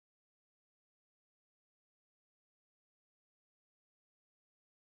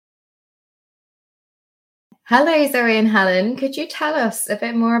Hello, Zoe and Helen. Could you tell us a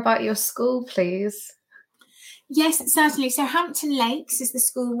bit more about your school, please? Yes, certainly. So Hampton Lakes is the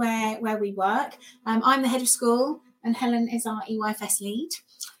school where we work. I'm the head of school and Helen is our EYFS lead.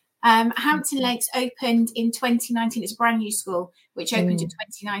 Hampton Lakes opened in 2019. It's a brand new school, which opened in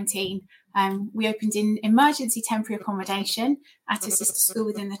 2019. We opened in emergency temporary accommodation at a sister school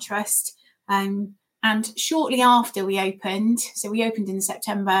within the trust. And shortly after we opened, so we opened in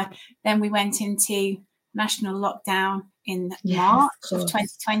September, then we went into national lockdown in March of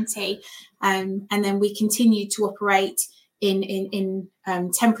 2020. And then we continued to operate in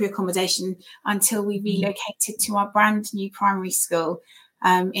temporary accommodation until we relocated to our brand new primary school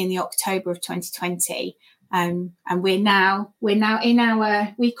in the October of 2020. And we're now in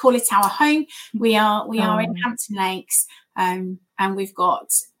our, we call it our home. We are in Hampton Lakes, and we've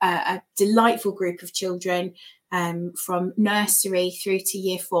got a delightful group of children from nursery through to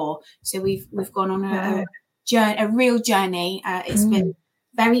year 4. So we've gone on a real journey. It's been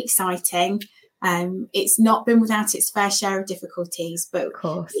very exciting. It's not been without its fair share of difficulties, but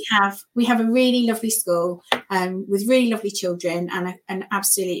we have a really lovely school with really lovely children and an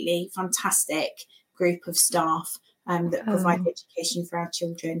absolutely fantastic group of staff that provide education for our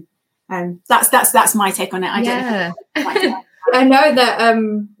children. That's my take on it. I don't know. I know that.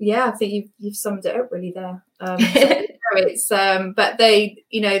 I think you've summed it up really there. It's but they,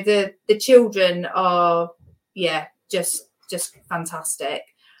 the children are, just fantastic.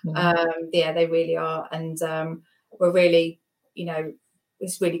 They really are, and we're really,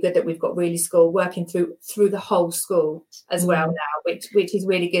 it's really good that we've got Really School working through the whole school as well now, which is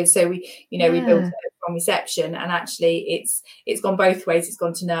really good. So we built it from reception, and actually it's gone both ways. It's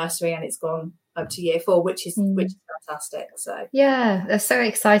gone to nursery and it's gone up to year 4, which is fantastic. So it's so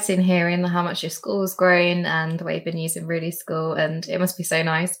exciting hearing how much your school's grown and the way you've been using Really School, and it must be so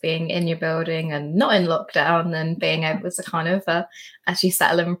nice being in your building and not in lockdown and being able to kind of actually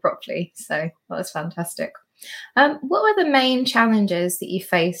settle in properly. So that was fantastic. What were the main challenges that you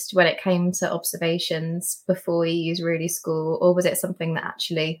faced when it came to observations before you used Really School, or was it something that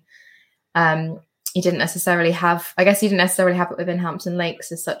actually you didn't necessarily have? I guess you didn't necessarily have it within Hampton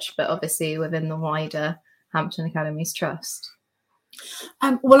Lakes as such, but obviously within the wider Hampton Academies Trust.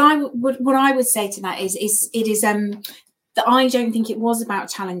 What I would say to that is that I don't think it was about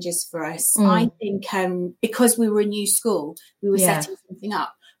challenges for us. I think because we were a new school, we were setting something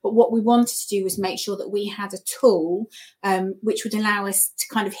up. But what we wanted to do was make sure that we had a tool which would allow us to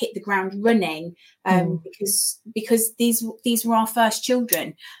kind of hit the ground running, because these were our first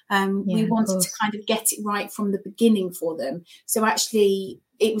children. We wanted to kind of get it right from the beginning for them. So actually,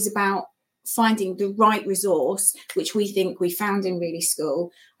 it was about finding the right resource, which we think we found in Really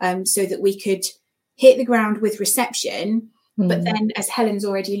School, so that we could hit the ground with reception. But then, as Helen's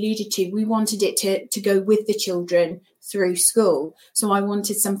already alluded to, we wanted it to go with the children through school. So I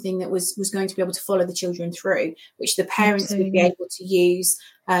wanted something that was going to be able to follow the children through, which the parents would be able to use,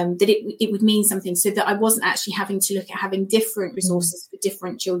 that it would mean something, so that I wasn't actually having to look at having different resources for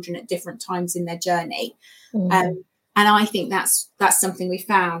different children at different times in their journey. And I think that's something we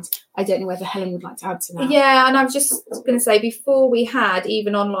found. I don't know whether Helen would like to add to that. Yeah, and I was just going to say, before we had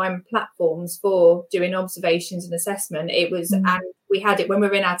even online platforms for doing observations and assessment, it was, and we had it when we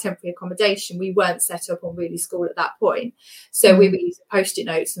were in our temporary accommodation. We weren't set up on Really School at that point. So we were using Post-it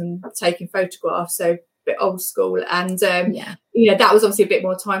notes and taking photographs, so a bit old school. And, that was obviously a bit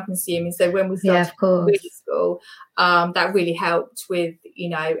more time consuming. So when we started Really School, that really helped with,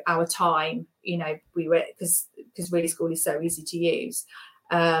 our time. We were, because Really School is so easy to use.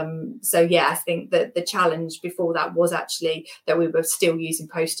 I think that the challenge before that was actually that we were still using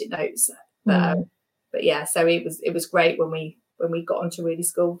Post-it notes. So it was great when we got onto Really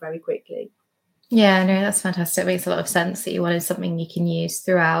School very quickly. Yeah, no, that's fantastic. It makes a lot of sense that you wanted something you can use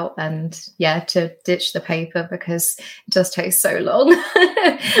throughout, and to ditch the paper, because it does take so long.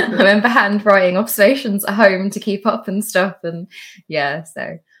 I remember handwriting observations at home to keep up and stuff, and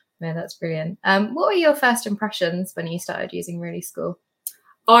that's brilliant. What were your first impressions when you started using Really School?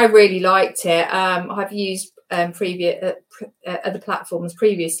 I really liked it. I've used other platforms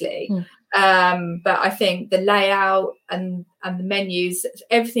previously, but I think the layout and the menus,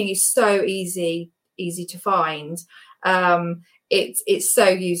 everything is so easy to find. It's so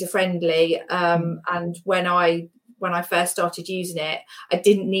user friendly, and when I first started using it, I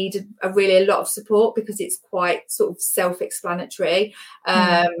didn't need a lot of support, because it's quite sort of self-explanatory.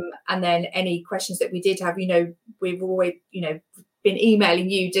 And then any questions that we did have, we've always, been emailing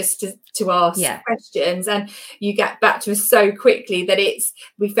you just to ask questions, and you get back to us so quickly that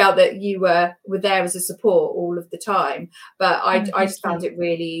we felt that you were there as a support all of the time. But I just found it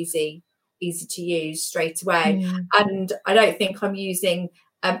really easy to use straight away. And I don't think I'm using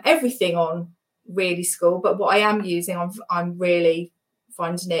everything on Really School, but what I am using, I'm really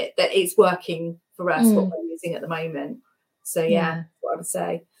finding it that it's working for us, what we're using at the moment. So that's what I would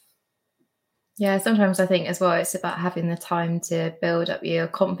say. Yeah, sometimes I think as well, it's about having the time to build up your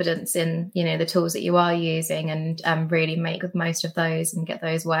confidence in, you know, the tools that you are using, and really make the most of those and get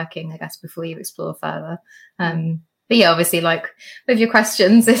those working, I guess, before you explore further. But yeah, obviously, like with your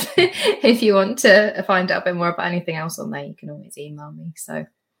questions, if you want to find out a bit more about anything else on there, you can always email me. So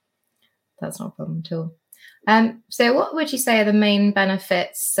that's not a problem at all. So what would you say are the main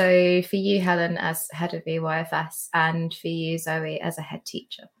benefits? So for you, Helen, as head of EYFS, and for you, Zoe, as a head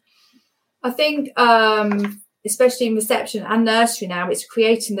teacher? I think, especially in reception and nursery now, it's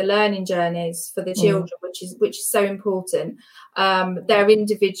creating the learning journeys for the children, which is so important. Their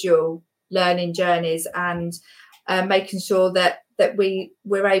individual learning journeys, and making sure that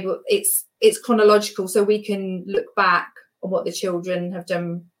we're able. It's chronological, so we can look back on what the children have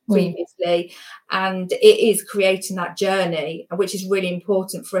done previously, and it is creating that journey, which is really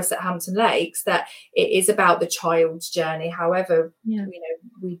important for us at Hampton Lakes, that it is about the child's journey, however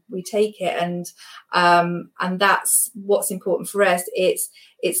we take it, and that's what's important for us.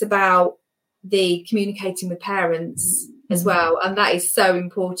 It's about the communicating with parents as well, and that is so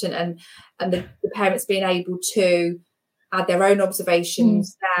important, and the parents being able to add their own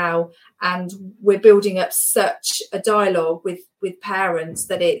observations now, and we're building up such a dialogue with parents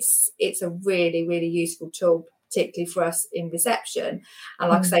that it's a really, really useful tool, particularly for us in reception. And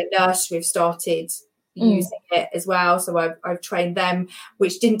like I say, nursery have started using it as well, so I've trained them,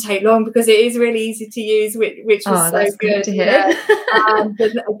 which didn't take long because it is really easy to use, which was so good to hear.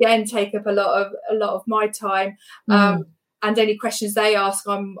 But again, take up a lot of my time, and any questions they ask,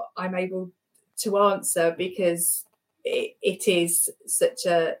 I'm able to answer, because it is such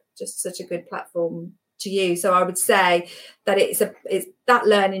a good platform to use. So I would say that it's that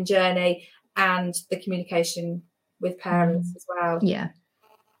learning journey and the communication with parents as well. Yeah.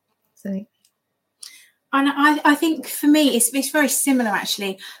 So, and I think for me it's very similar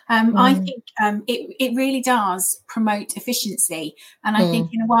actually. I think it really does promote efficiency, and I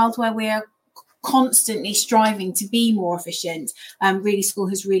think in a world where we're constantly striving to be more efficient, Really School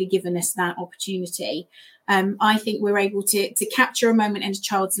has really given us that opportunity. I think we're able to capture a moment in a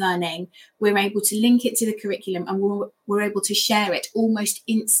child's learning. We're able to link it to the curriculum, and we're able to share it almost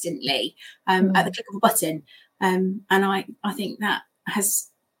instantly at the click of a button. And I think that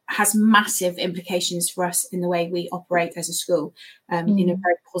has massive implications for us in the way we operate as a school, in a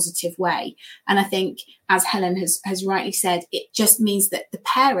very positive way. And I think, as Helen has rightly said, it just means that the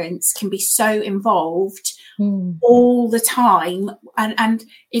parents can be so involved all the time. And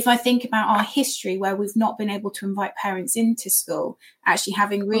if I think about our history where we've not been able to invite parents into school, actually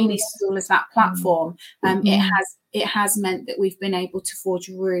having Really School as that platform, it has meant that we've been able to forge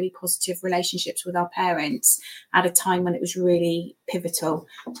really positive relationships with our parents at a time when it was really pivotal,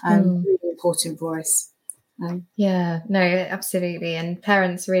 really important for us. Yeah, no, absolutely. And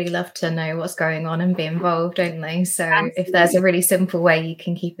parents really love to know what's going on and be involved, don't they? So absolutely. If there's a really simple way you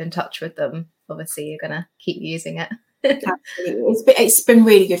can keep in touch with them, obviously you're going to keep using it. Absolutely. It's been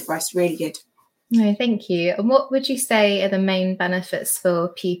really good for us, really good. No, thank you. And what would you say are the main benefits for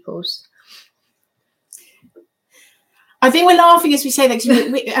pupils? I think we're laughing as we say that,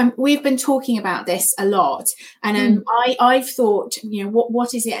 because we've been talking about this a lot, and I've thought,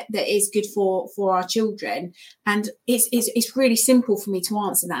 what is it that is good for our children, and it's really simple for me to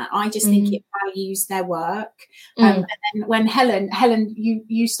answer that. I just think it values their work, and then when Helen,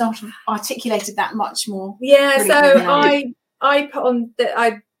 you sort of articulated that much more. Yeah, so I put on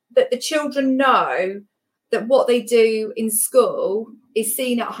that the children know that what they do in school is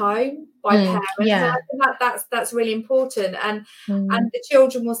seen at home by parents. Yeah. And I think that's really important, and the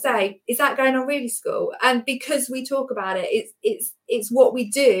children will say, is that going on Really School? And because we talk about it, it's what we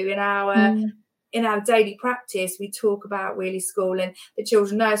do in our daily practice. We talk about Really School, and the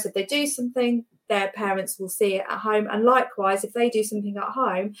children know, so if they do something, their parents will see it at home, and likewise if they do something at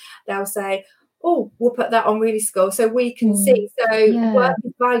home, they'll say, oh, we'll put that on Really School, so we can see. So work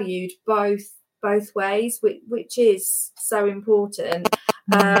is valued both ways, which is so important.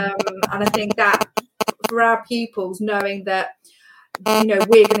 And I think that for our pupils, knowing that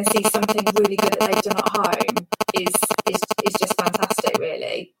we're going to see something really good that they've done at home is just fantastic,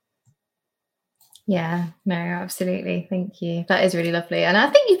 really. Yeah, no, absolutely. Thank you. That is really lovely. And I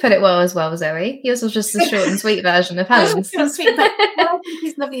think you put it well as well, Zoe. Yours was just a short and sweet version of Helen's. Short and sweet, but what I think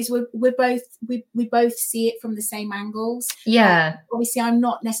is lovely is we both see it from the same angles. Yeah. Obviously, I'm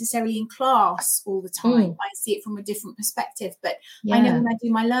not necessarily in class all the time. I see it from a different perspective. But I know when I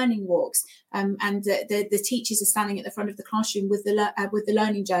do my learning walks, and the teachers are standing at the front of the classroom with the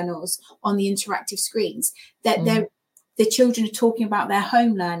learning journals on the interactive screens, that the children are talking about their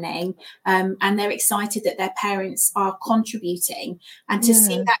home learning, and they're excited that their parents are contributing, and to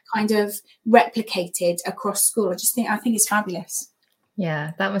see that kind of replicated across school, I think it's fabulous.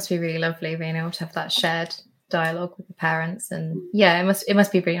 Yeah, that must be really lovely, being able to have that shared dialogue with the parents. And yeah, it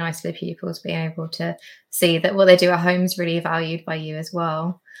must be really nice for the pupils being able to see that what they do at home is really valued by you as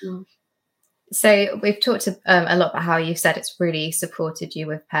well. So we've talked a lot about how you said it's really supported you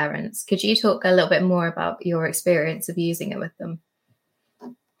with parents. Could you talk a little bit more about your experience of using it with them?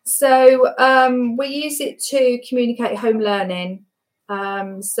 So we use it to communicate home learning.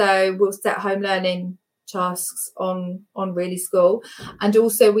 So we'll set home learning tasks on Really School, and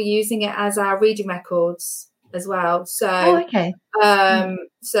also we're using it as our reading records as well. So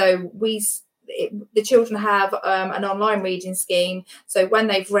so the children have an online reading scheme, so when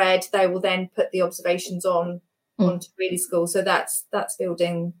they've read, they will then put the observations onto Really School. So that's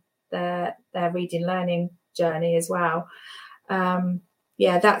building their reading learning journey as well.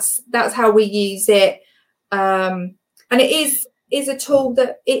 That's how we use it, and it is a tool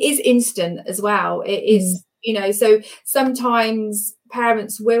that it is instant as well. It is so sometimes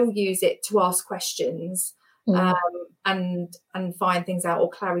parents will use it to ask questions and find things out or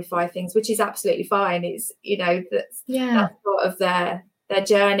clarify things, which is absolutely fine. It's that's part of their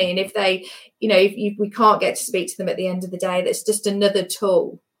journey, and if they if we can't get to speak to them at the end of the day, that's just another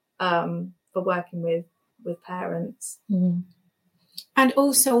tool for working with parents. And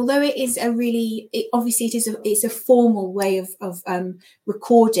also, although it is it's a formal way of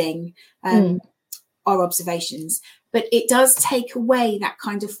recording our observations, but it does take away that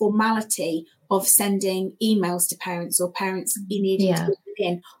kind of formality of sending emails to parents or parents needing to put it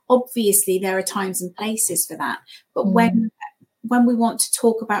in. Obviously, there are times and places for that, but when we want to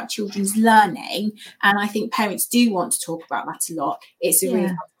talk about children's learning, and I think parents do want to talk about that a lot, it's a really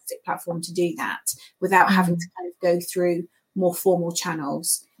fantastic platform to do that without having to kind of go through more formal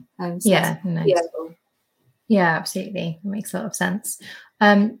channels. Yeah, absolutely. That makes a lot of sense.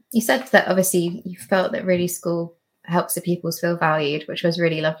 You said that obviously you felt that Really School helps the pupils feel valued, which was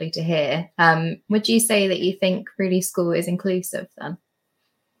really lovely to hear. Would you say that you think Really School is inclusive then?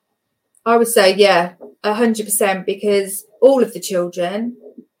 I would say 100%, because all of the children,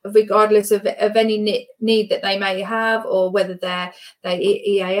 regardless of any need that they may have, or whether they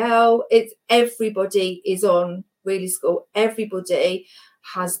EAL, it's everybody is on Really School. Everybody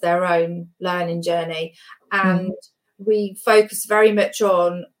has their own learning journey, and we focus very much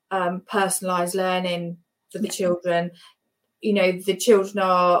on personalised learning for the children. The children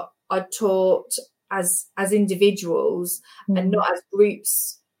are taught as individuals and not as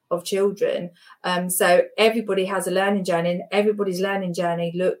groups of children. So everybody has a learning journey, and everybody's learning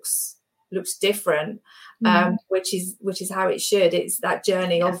journey looks different, which is how it should. It's that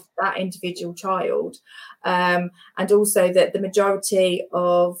journey of that individual child, and also that the majority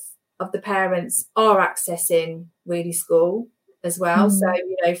of the parents are accessing Really School as well. So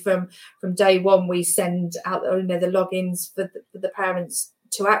from day one, we send out the logins for the parents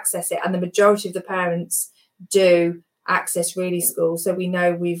to access it, and the majority of the parents do access Really School. So we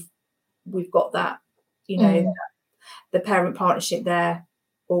know we've got that the parent partnership there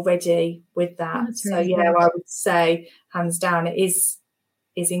already with that. That's so really I would say hands down it is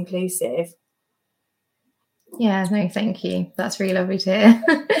inclusive. Yeah, no, thank you. That's really lovely to hear.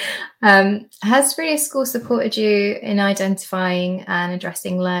 Has Really School supported you in identifying and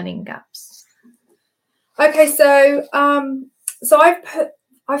addressing learning gaps? Okay, so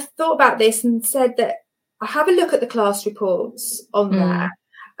I've thought about this and said that I have a look at the class reports on there,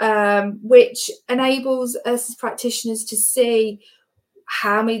 which enables us as practitioners to see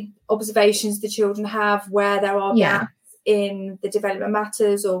how many observations the children have, where there are gaps in the development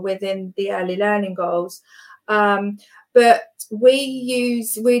matters or within the early learning goals. But we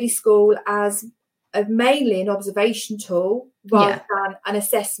use Really School as mainly an observation tool rather than an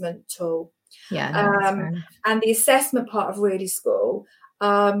assessment tool. And the assessment part of Really School,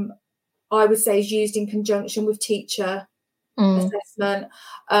 I would say, is used in conjunction with teacher assessment.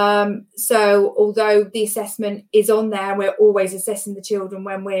 So although the assessment is on there, we're always assessing the children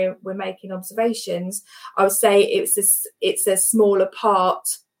when we're making observations, I would say it's a smaller part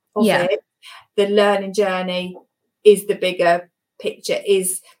of it. The learning journey is the bigger picture,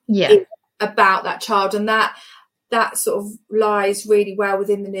 is about that child, and that sort of lies really well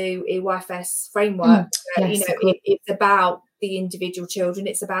within the new EYFS framework. Yes, it's about the individual children.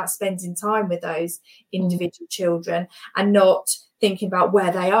 It's about spending time with those individual children and not thinking about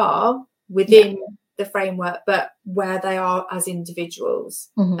where they are within the framework, but where they are as individuals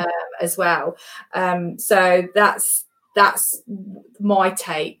as well. So that's my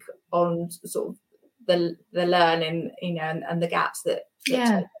take on sort of the learning, and the gaps that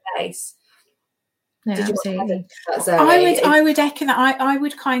take place. No, absolutely. I would echo that. I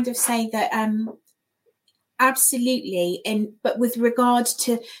would kind of say that absolutely, but with regard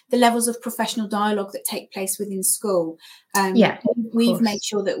to the levels of professional dialogue that take place within school, we've made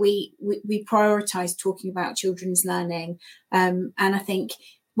sure that we prioritise talking about children's learning, and I think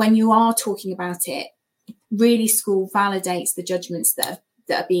when you are talking about it, really school validates the judgments that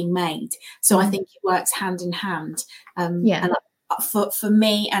are being made. So I think it works hand in hand. And for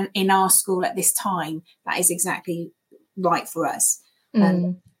me and in our school at this time, that is exactly right for us.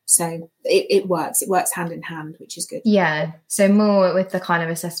 So it works hand in hand, which is good. Yeah. So more with the kind of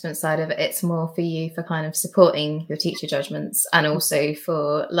assessment side of it, it's more for you for kind of supporting your teacher judgments, and also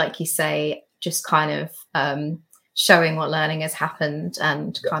for, like you say, just kind of showing what learning has happened,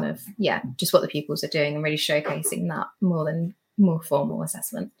 and kind of, just what the pupils are doing, and really showcasing that more than more formal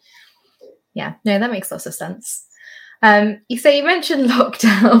assessment. Yeah, no, that makes lots of sense. You mentioned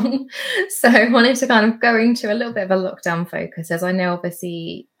lockdown, so I wanted to kind of go into a little bit of a lockdown focus, as I know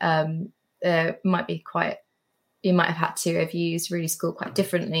obviously there might be you might have had to have used Really School quite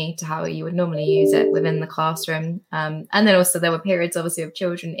differently to how you would normally use it within the classroom, and then also there were periods obviously of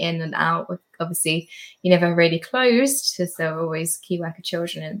children in and out. Obviously you never really closed, because there were always key worker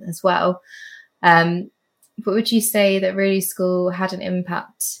children in as well. But would you say that Really School had an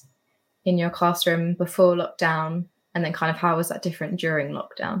impact in your classroom before lockdown? And then kind of how was that different during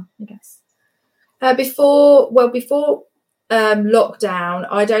lockdown, I guess? Before lockdown,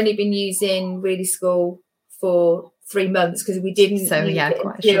 I'd only been using Really School for 3 months, because we didn't use it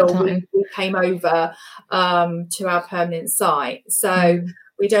until we came over to our permanent site. So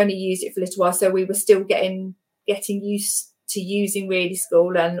we'd only used it for a little while. So we were still getting used to using Really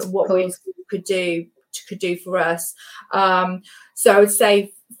School and what Really School could do for us. So I would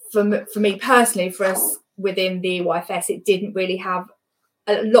say for me personally, for us, within the EYFS, it didn't really have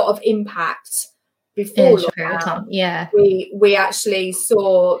a lot of impact before lockdown. We actually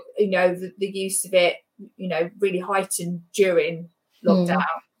saw the use of it really heightened during lockdown,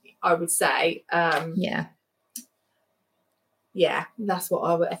 I would say. That's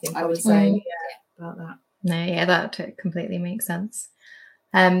what I think I would say about that. No, that completely makes sense.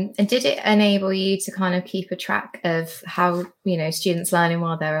 And did it enable you to kind of keep a track of how, students learning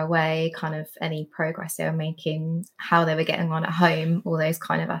while they're away, kind of any progress they were making, how they were getting on at home, all those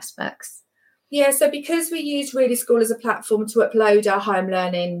kind of aspects? Yeah, so because we used Really School as a platform to upload our home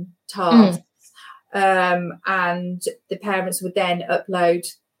learning tasks, and the parents would then upload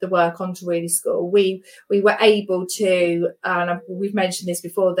the work onto Really School, we were able to, and we've mentioned this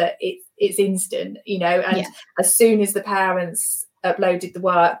before, that it's instant, and as soon as the parents uploaded the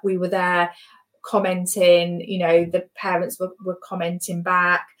work, we were there commenting, the parents were commenting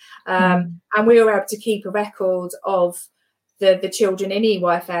back, and we were able to keep a record of the children in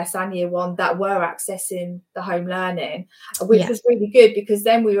EYFS and Year 1 that were accessing the home learning, which was really good, because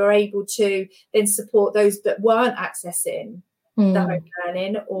then we were able to then support those that weren't accessing the home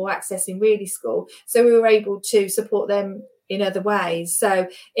learning or accessing Really School. So we were able to support them in other ways. So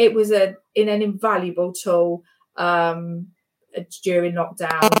it was an invaluable tool during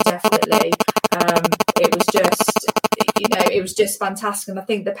lockdown, definitely. It was just fantastic, and I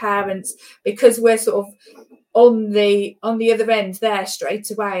think the parents, because we're sort of on the other end there straight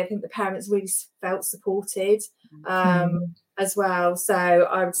away, I think the parents really felt supported as well. So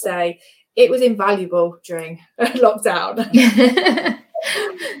I would say it was invaluable during lockdown.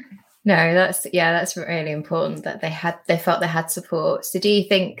 No, that's really important that they felt they had support. So do you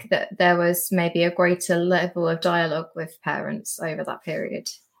think that there was maybe a greater level of dialogue with parents over that period?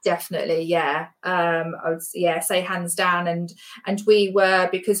 Definitely, yeah. I would say hands down, and we were,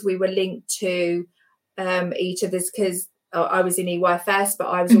 because we were linked to each other's, because I was in EYFS, but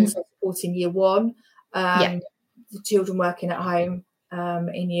I was also supporting Year 1, the children working at home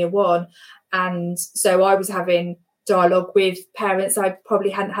in Year 1, and so I was having dialogue with parents I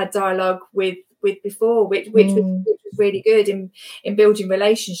probably hadn't had dialogue with before, which was really good in building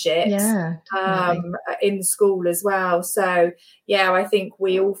relationships in the school as well. So I think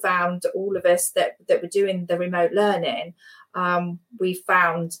we all found, all of us that were doing the remote learning, we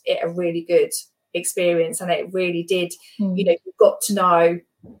found it a really good experience, and it really did you got to know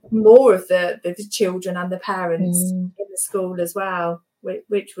more of the children and the parents in the school as well,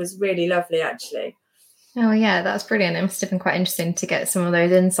 which was really lovely, actually. Oh yeah, that's brilliant. It must have been quite interesting to get some of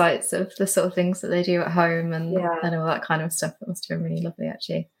those insights of the sort of things that they do at home and all that kind of stuff. It must have been really lovely,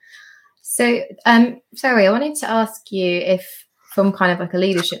 actually. So, Zoe, I wanted to ask you if, from kind of like a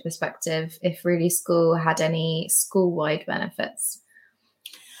leadership perspective, if Really School had any school-wide benefits.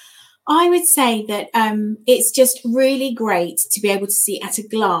 I would say that it's just really great to be able to see at a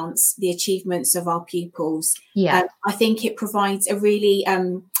glance the achievements of our pupils. Yeah, I think it provides a really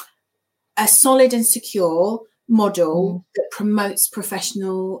a solid and secure model that promotes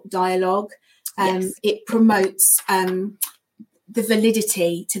professional dialogue. Yes. It promotes the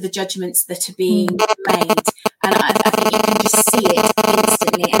validity to the judgments that are being made. And I think you can just see it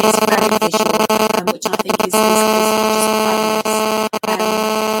instantly, and it's very visual, which I think is just fabulous.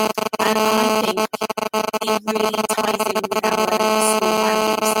 And I think it really ties in with our school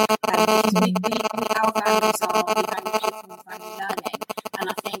values, because our values are we value people, we value learning. And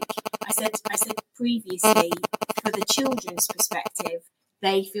I think I said previously, for the children's perspective,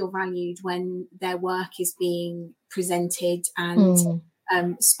 they feel valued when their work is being presented and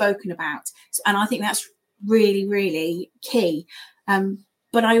spoken about. And I think that's really, really key.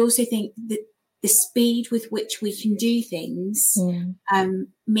 But I also think that the speed with which we can do things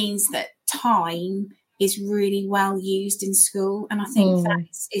means that time is really well used in school. And I think that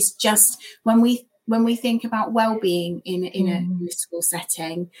is just when we think about well-being in a school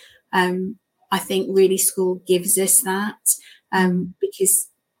setting, I think Really School gives us that. Because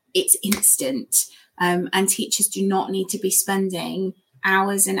it's instant, and teachers do not need to be spending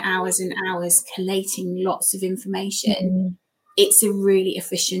hours and hours and hours collating lots of information. It's a really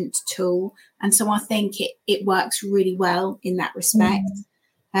efficient tool, and so I think it works really well in that respect.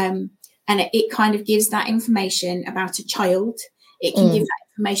 And it kind of gives that information about a child. It can give that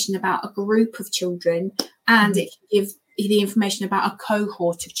information about a group of children, and it can give the information about a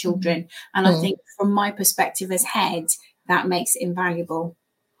cohort of children. And I think from my perspective as head, that makes it invaluable.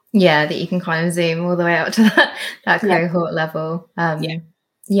 Yeah, that you can kind of zoom all the way out to that cohort level.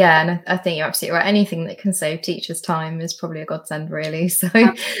 Yeah, and I think you're absolutely right. Anything that can save teachers time is probably a godsend, really. So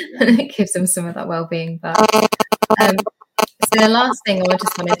it gives them some of that well-being back. So the last thing I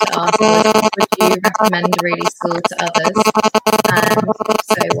just wanted to ask was, would you recommend Really School to others? And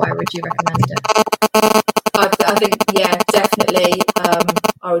so why would you recommend it? I think, yeah, definitely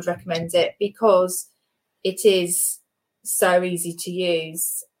I would recommend it because it is so easy to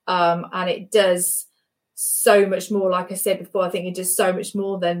use, and it does so much more. Like I said before, I think it does so much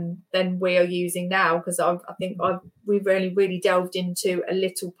more than we are using now, because I think we've only really delved into a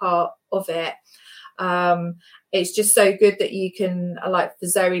little part of it. It's just so good that you can, like for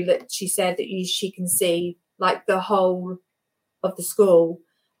Zoe, that she said that she can see like the whole of the school.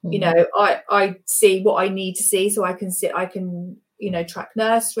 You know, I see what I need to see, so I can track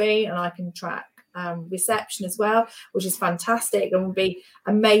nursery, and I can track reception as well, which is fantastic and will be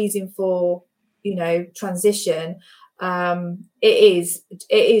amazing for transition. It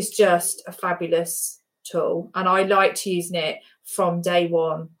is just a fabulous tool, and I liked using it from day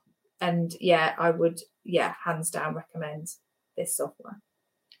one. And I would hands down recommend this software.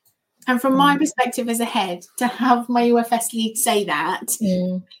 And from my perspective as a head, to have my UFS lead say that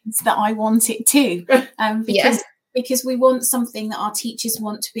means that I want it too, because we want something that our teachers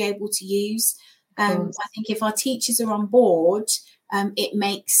want to be able to use. I think if our teachers are on board, it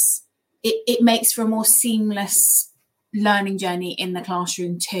makes for a more seamless learning journey in the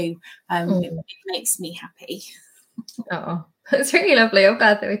classroom too. It makes me happy. Oh, that's really lovely. I'm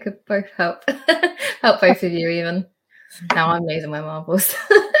glad that we could both help both of you even. Now I'm losing my marbles.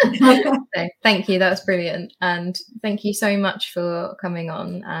 So, thank you. That was brilliant. And thank you so much for coming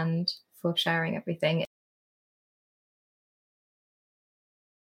on and for sharing everything.